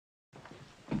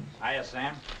Hiya,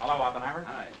 Sam. Hello, Oppenheimer.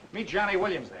 Hi. Meet Johnny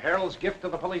Williams, the Herald's gift to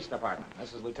the police department.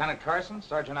 This is Lieutenant Carson,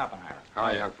 Sergeant Oppenheimer.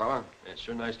 Hi, young fella. It's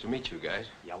sure nice to meet you guys.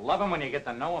 You love him when you get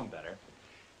to know him better.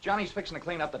 Johnny's fixing to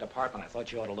clean up the department. I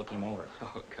thought you ought to look him over.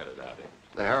 Oh, cut it out, eh?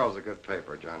 The Herald's a good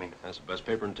paper, Johnny. That's the best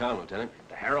paper in town, Lieutenant.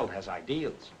 The Herald has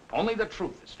ideals. Only the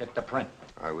truth is fit to print.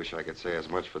 I wish I could say as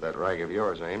much for that rag of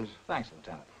yours, Ames. Thanks,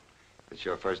 Lieutenant. It's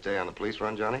your first day on the police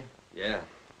run, Johnny? Yeah.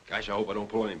 Gosh, I hope I don't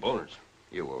pull any boners.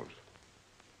 You won't.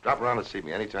 Drop around and see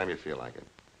me anytime you feel like it.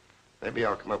 Maybe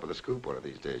I'll come up with a scoop one of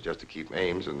these days just to keep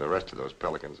Ames and the rest of those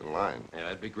pelicans in line. Yeah,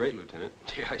 that'd be great, Lieutenant.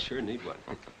 Yeah, I sure need one.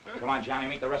 Come on, Johnny,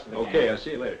 meet the rest of the gang. Okay, I'll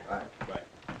see you later. All right. Bye.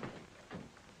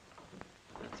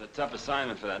 It's a tough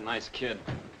assignment for that nice kid.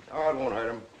 Oh, it won't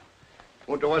hurt him.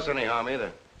 Won't do us any harm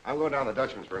either. I'm going down to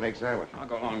Dutchman's for an egg sandwich. I'll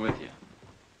go along with you.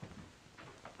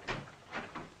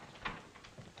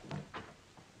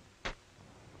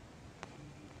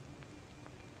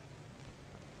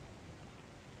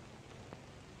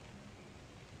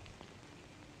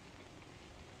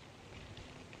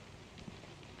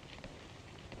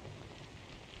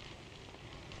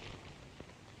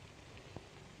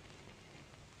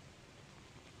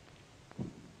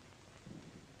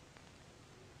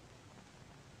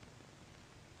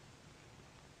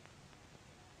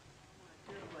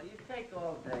 Take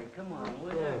all day. Come on,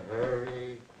 will you?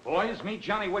 Hurry. Boys, meet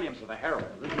Johnny Williams of the Herald.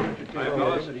 Hi,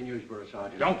 fellas. Newsboro,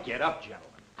 Sergeant. Don't get up, gentlemen.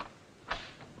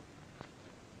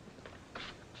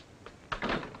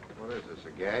 What is this, a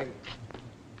gag?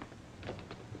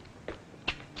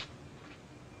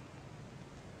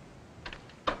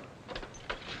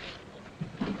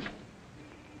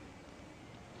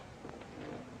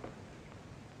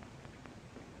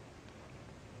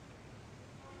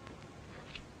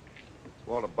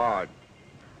 Walter Bard.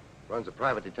 Runs a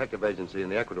private detective agency in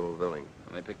the Equitable building.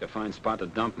 Well, they picked a fine spot to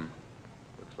dump him.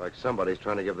 Looks like somebody's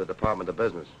trying to give the department the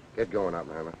business. Get going,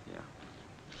 Oppenheimer. Yeah.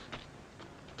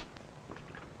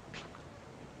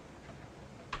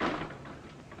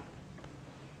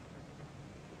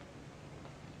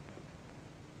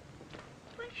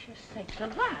 Precious sakes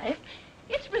alive.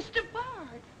 It's Mr.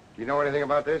 Bard. Do you know anything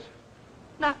about this?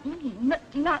 Not me.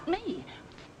 Not me.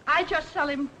 I just sell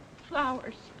him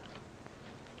flowers.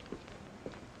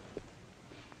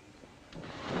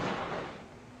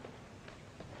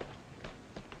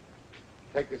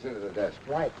 Take this into the desk.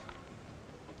 Right.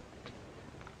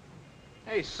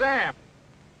 Hey, Sam.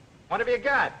 What have you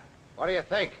got? What do you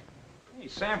think? Hey,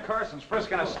 Sam Carson's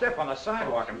frisking a stiff on the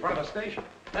sidewalk in front of the station.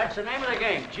 That's the name of the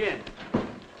game, gin.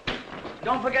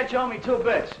 Don't forget you owe me 2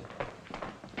 bits.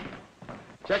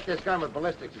 Check this gun with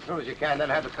ballistics as soon as you can, then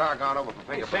have the car gone over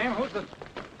for Hey, fingerprints. Sam, who's the...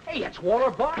 Hey, it's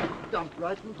Walter Bard. Dumped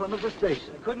right in front of the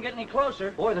station. Couldn't get any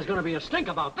closer. Boy, there's gonna be a stink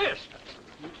about this.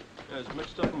 Yeah, he's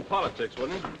mixed up in politics,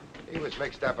 wasn't he? He was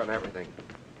mixed up in everything.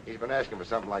 He's been asking for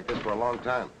something like this for a long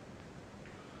time.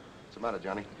 What's the matter,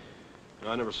 Johnny?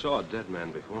 I never saw a dead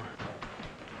man before.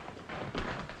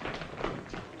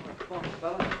 Come on,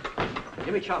 fella.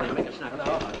 Give me Charlie to make a snap.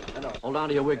 No. Hold on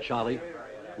to your wig, Charlie.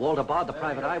 Walter Bard, the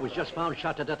private eye, was just found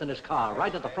shot to death in his car,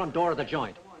 right at the front door of the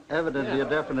joint. Evidently a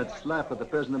definite slap at the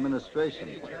present administration.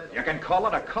 You can call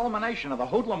it a culmination of the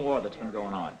hoodlum war that's been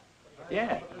going on.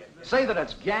 Yeah. Say that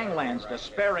it's gangland's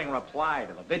despairing reply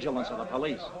to the vigilance of the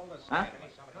police. Huh?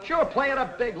 Sure, play it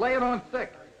up big, lay it on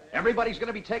thick. Everybody's going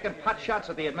to be taking pot shots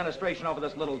at the administration over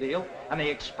this little deal, and the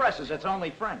Express is its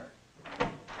only friend.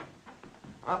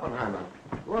 Oppenheimer,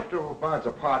 go up to Bard's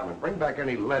apartment. Bring back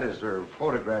any letters or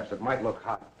photographs that might look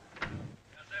hot.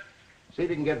 See if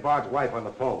you can get Bard's wife on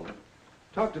the phone.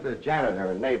 Talk to the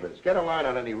janitor and neighbors. Get a line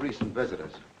on any recent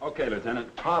visitors. Okay,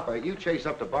 Lieutenant. Harper, you chase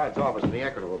up to Bard's office in the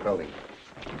Equitable building.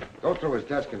 Go through his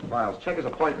desk and files. Check his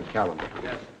appointment calendar.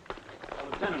 Yes.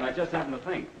 Well, Lieutenant, I just happened to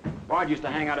think. Bard used to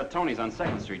hang out at Tony's on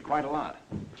 2nd Street quite a lot.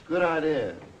 Good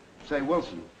idea. Say,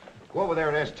 Wilson, go over there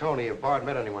and ask Tony if Bard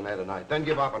met anyone there tonight. Then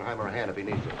give Oppenheimer a hand if he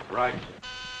needs to. Right.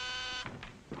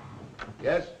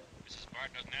 Yes? Mrs.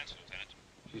 Bard doesn't answer, Lieutenant.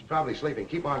 She's probably sleeping.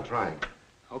 Keep on trying.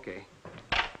 Okay.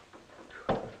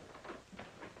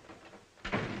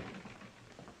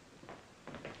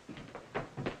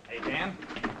 Hey, Dan.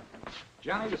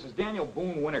 Johnny, this is Daniel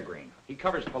Boone Wintergreen. He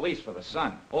covers police for the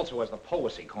Sun. Also has the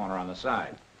Poesy Corner on the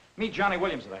side. Meet Johnny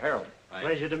Williams of the Herald.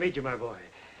 Pleasure to meet you, my boy.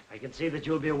 I can see that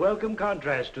you'll be a welcome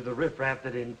contrast to the riffraff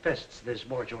that infests this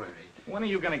mortuary. When are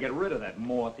you going to get rid of that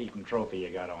moth-eaten trophy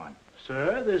you got on?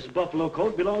 Sir, this buffalo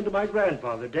coat belonged to my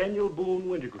grandfather, Daniel Boone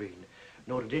Wintergreen,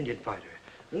 noted Indian fighter.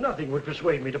 Nothing would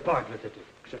persuade me to part with it,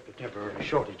 except a temporary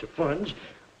shortage of funds.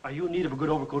 Are you in need of a good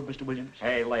overcoat, Mr. Williams?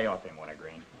 Hey, lay off him,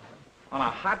 Wintergreen. On a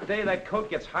hot day, that coat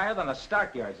gets higher than the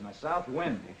stockyards in a south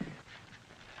wind.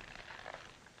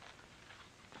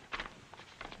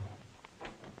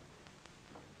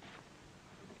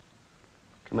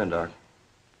 Come in, Doc.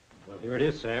 Well, here it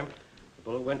is, Sam. The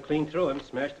bullet went clean through him,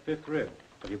 smashed the fifth rib.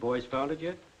 Have you boys found it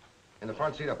yet? In the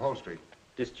front seat upholstery.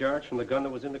 Discharged from the gun that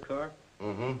was in the car?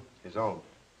 Mm-hmm. His own.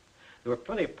 There were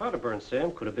plenty of powder burns,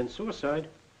 Sam. Could have been suicide.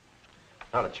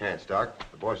 Not a chance, Doc.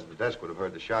 The boys at the desk would have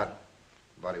heard the shot.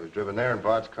 The body was driven there in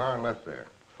Bard's car and left there.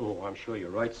 Oh, I'm sure you're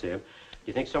right, Sam. Do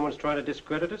you think someone's trying to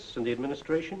discredit us in the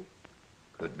administration?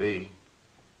 Could be.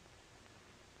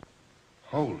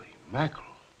 Holy mackerel.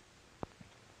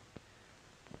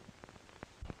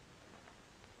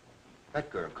 That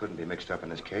girl couldn't be mixed up in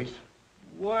this case.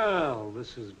 Well,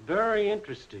 this is very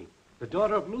interesting. The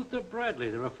daughter of Luther Bradley,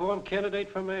 the reform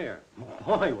candidate for mayor.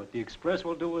 Boy, what the Express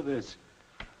will do with this.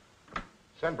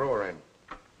 Send Brewer in.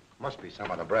 Must be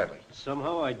some other Bradley.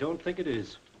 Somehow, I don't think it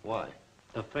is. Why?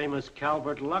 The famous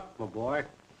Calvert Luck, my boy.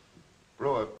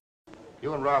 Brewer,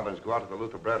 you and Robbins go out to the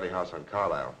Luther Bradley house on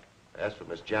Carlisle. Ask for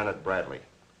Miss Janet Bradley.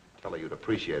 Tell her you'd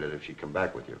appreciate it if she'd come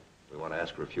back with you. We want to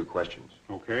ask her a few questions.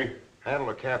 Okay. Handle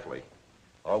her carefully.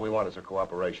 All we want is her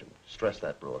cooperation. Stress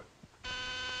that, Brewer.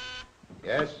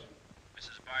 Yes?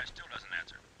 Mrs. Bard still doesn't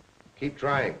answer. Keep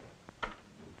trying.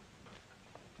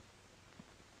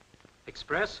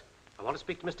 Express? I want to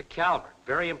speak to Mr. Calvert.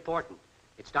 Very important.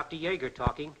 It's Dr. Yeager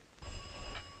talking.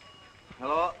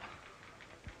 Hello?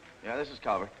 Yeah, this is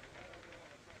Calvert.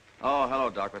 Oh, hello,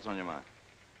 Doc. What's on your mind?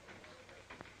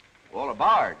 Walter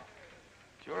Bard.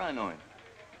 Sure, I know him.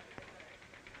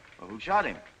 Well, who shot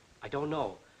him? I don't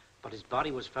know, but his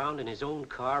body was found in his own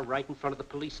car right in front of the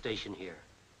police station here.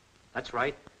 That's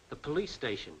right, the police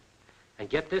station. And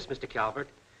get this, Mr. Calvert.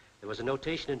 There was a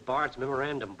notation in Bard's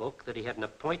memorandum book that he had an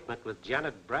appointment with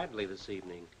Janet Bradley this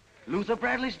evening. Luther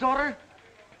Bradley's daughter?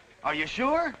 Are you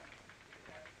sure?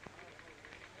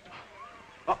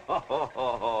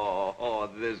 Oh,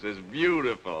 this is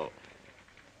beautiful.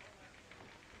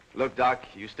 Look, Doc,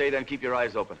 you stay there and keep your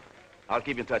eyes open. I'll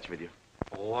keep in touch with you.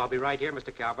 Oh, I'll be right here,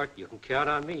 Mr. Calvert. You can count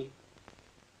on me.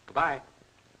 Goodbye.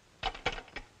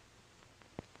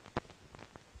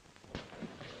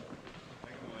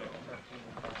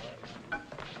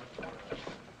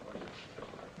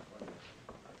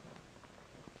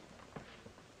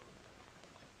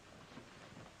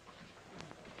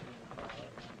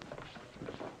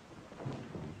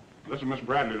 This is Miss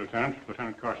Bradley, Lieutenant.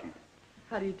 Lieutenant Carson.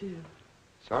 How do you do?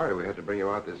 Sorry we had to bring you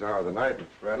out this hour of the night, Miss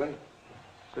Bradley.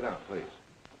 Sit down, please.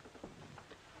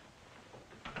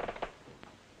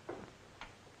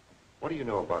 What do you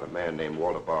know about a man named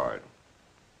Walter Bard?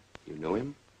 You knew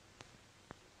him?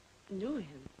 Knew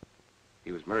him?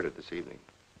 He was murdered this evening.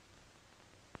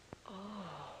 Oh.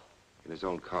 In his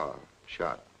own car,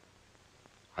 shot.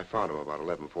 I found him about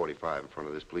 11:45 in front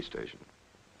of this police station.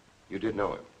 You did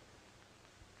know him?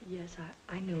 Yes,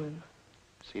 I knew him.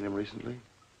 Seen him recently?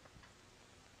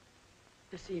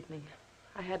 This evening.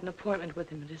 I had an appointment with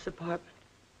him at his apartment.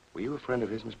 Were you a friend of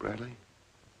his, Miss Bradley?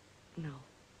 No.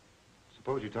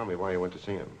 Suppose you tell me why you went to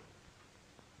see him.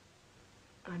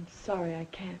 I'm sorry, I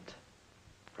can't.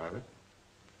 Private?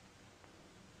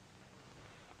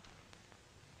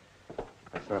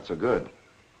 That's not so good.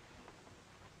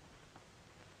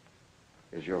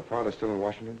 Is your father still in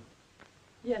Washington?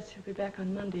 Yes, he'll be back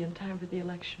on Monday in time for the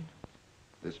election.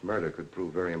 This murder could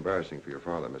prove very embarrassing for your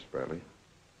father, Miss Bradley.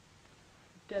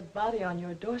 Dead body on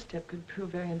your doorstep could prove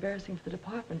very embarrassing for the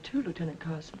department, too, Lieutenant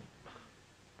Carson.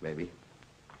 Maybe.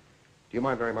 Do you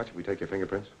mind very much if we take your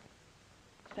fingerprints?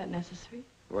 Is that necessary?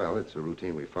 Well, it's a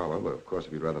routine we follow, but of course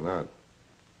if you'd rather not.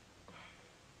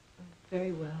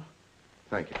 Very well.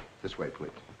 Thank you. This way,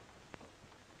 please.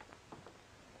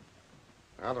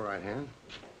 Now the right hand.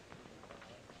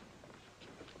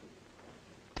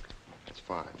 That's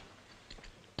fine.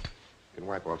 You can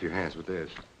wipe off your hands with this.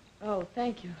 Oh,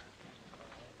 thank you.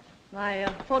 My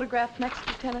photograph next,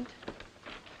 Lieutenant?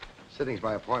 Sittings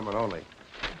by appointment only.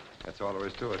 That's all there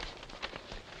is to it.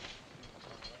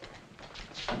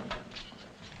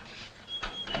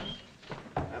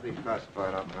 Have these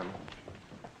classified up, Honey.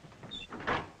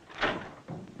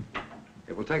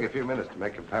 It will take a few minutes to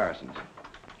make comparisons.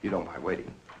 You don't mind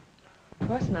waiting. Of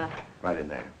course not. Right in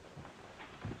there.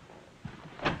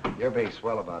 You're being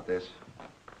swell about this.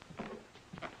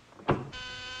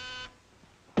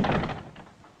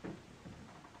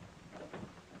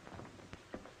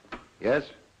 Yes?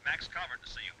 Max Calvert to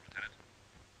see you, Lieutenant.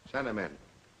 Send him in.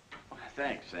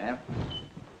 Thanks, Sam.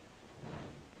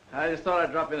 I just thought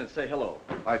I'd drop in and say hello.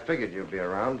 I figured you'd be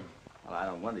around. Well, I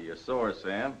don't wonder you're sore,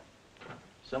 Sam.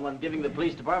 Someone giving the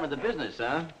police department the business,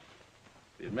 huh?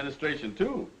 The administration,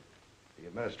 too. The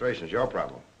administration's your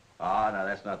problem. Oh, no,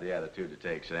 that's not the attitude to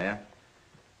take, Sam.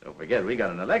 Don't forget, we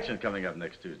got an election coming up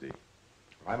next Tuesday.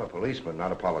 I'm a policeman,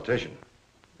 not a politician.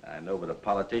 I know, but a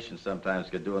politician sometimes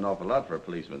could do an awful lot for a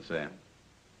policeman, Sam.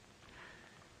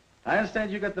 I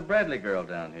understand you got the Bradley girl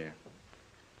down here.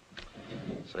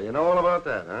 So you know all about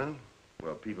that, huh?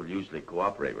 Well, people usually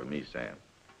cooperate with me, Sam.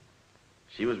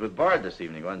 She was with Bard this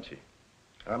evening, wasn't she?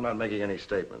 I'm not making any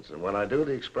statements, and when I do,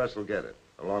 the Express will get it,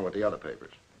 along with the other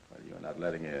papers. Well, you're not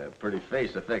letting a pretty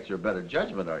face affect your better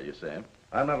judgment, are you, Sam?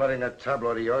 I'm not letting that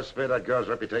tabloid of yours smear that girl's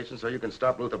reputation so you can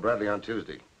stop Luther Bradley on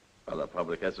Tuesday. Well, the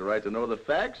public has the right to know the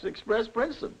facts. Express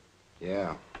prints them.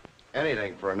 Yeah.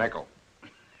 Anything for a nickel.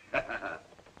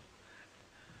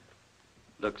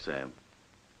 Look, Sam,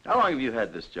 how long have you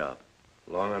had this job?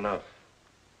 Long enough.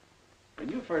 When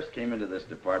you first came into this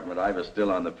department, I was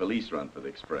still on the police run for the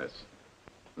Express.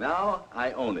 Now,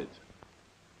 I own it.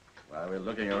 While we're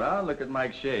looking around, look at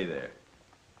Mike Shea there.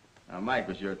 Now, Mike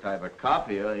was your type of cop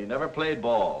here. He never played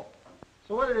ball.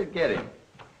 So what did it get him?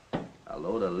 A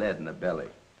load of lead in the belly.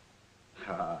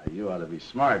 Ah, you ought to be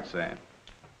smart, Sam.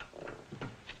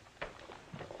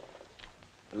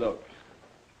 Look,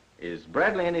 is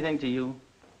Bradley anything to you?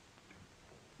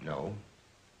 No.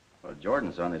 Well,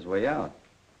 Jordan's on his way out.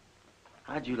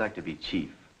 How'd you like to be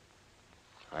chief?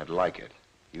 I'd like it.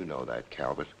 You know that,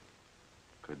 Calvert.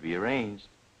 Could be arranged.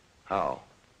 How?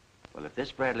 Well, if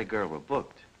this Bradley girl were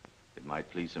booked, it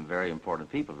might please some very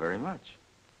important people very much.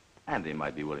 And they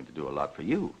might be willing to do a lot for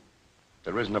you.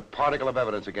 There isn't a particle of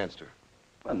evidence against her.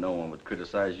 Well, no one would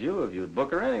criticize you if you'd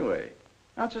book her anyway.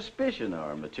 Not suspicion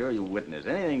or material witness,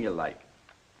 anything you like.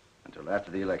 Until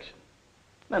after the election.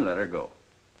 Then let her go.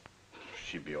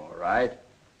 She'd be all right.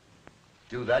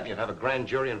 Do that and you'd have a grand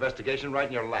jury investigation right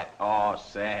in your lap. Oh,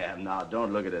 Sam, now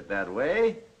don't look at it that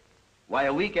way. Why,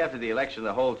 a week after the election,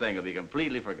 the whole thing will be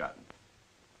completely forgotten.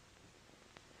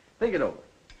 Think it over.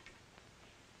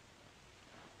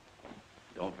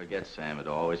 Don't forget, Sam, it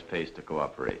always pays to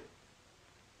cooperate.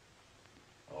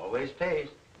 Always pays.